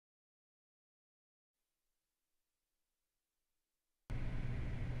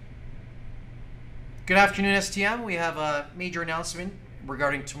Good afternoon, STM. We have a major announcement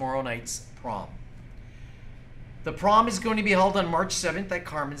regarding tomorrow night's prom. The prom is going to be held on March 7th at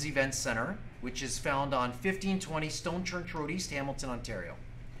Carmen's Event Center, which is found on 1520 Stone Church Road East, Hamilton, Ontario.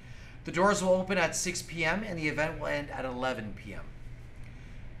 The doors will open at 6 p.m. and the event will end at 11 p.m.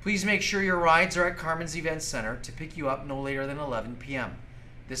 Please make sure your rides are at Carmen's Event Center to pick you up no later than 11 p.m.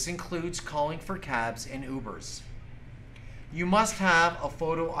 This includes calling for cabs and Ubers. You must have a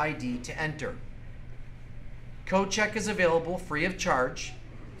photo ID to enter. Code check is available free of charge.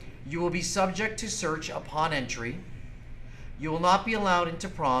 You will be subject to search upon entry. You will not be allowed into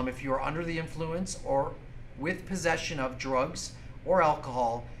prom if you are under the influence or with possession of drugs or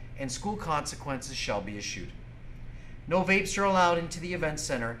alcohol, and school consequences shall be issued. No vapes are allowed into the event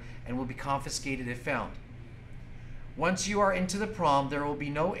center and will be confiscated if found. Once you are into the prom, there will be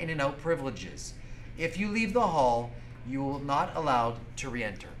no in and out privileges. If you leave the hall, you will not allowed to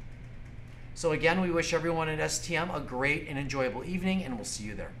re-enter. So again, we wish everyone at STM a great and enjoyable evening, and we'll see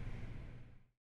you there.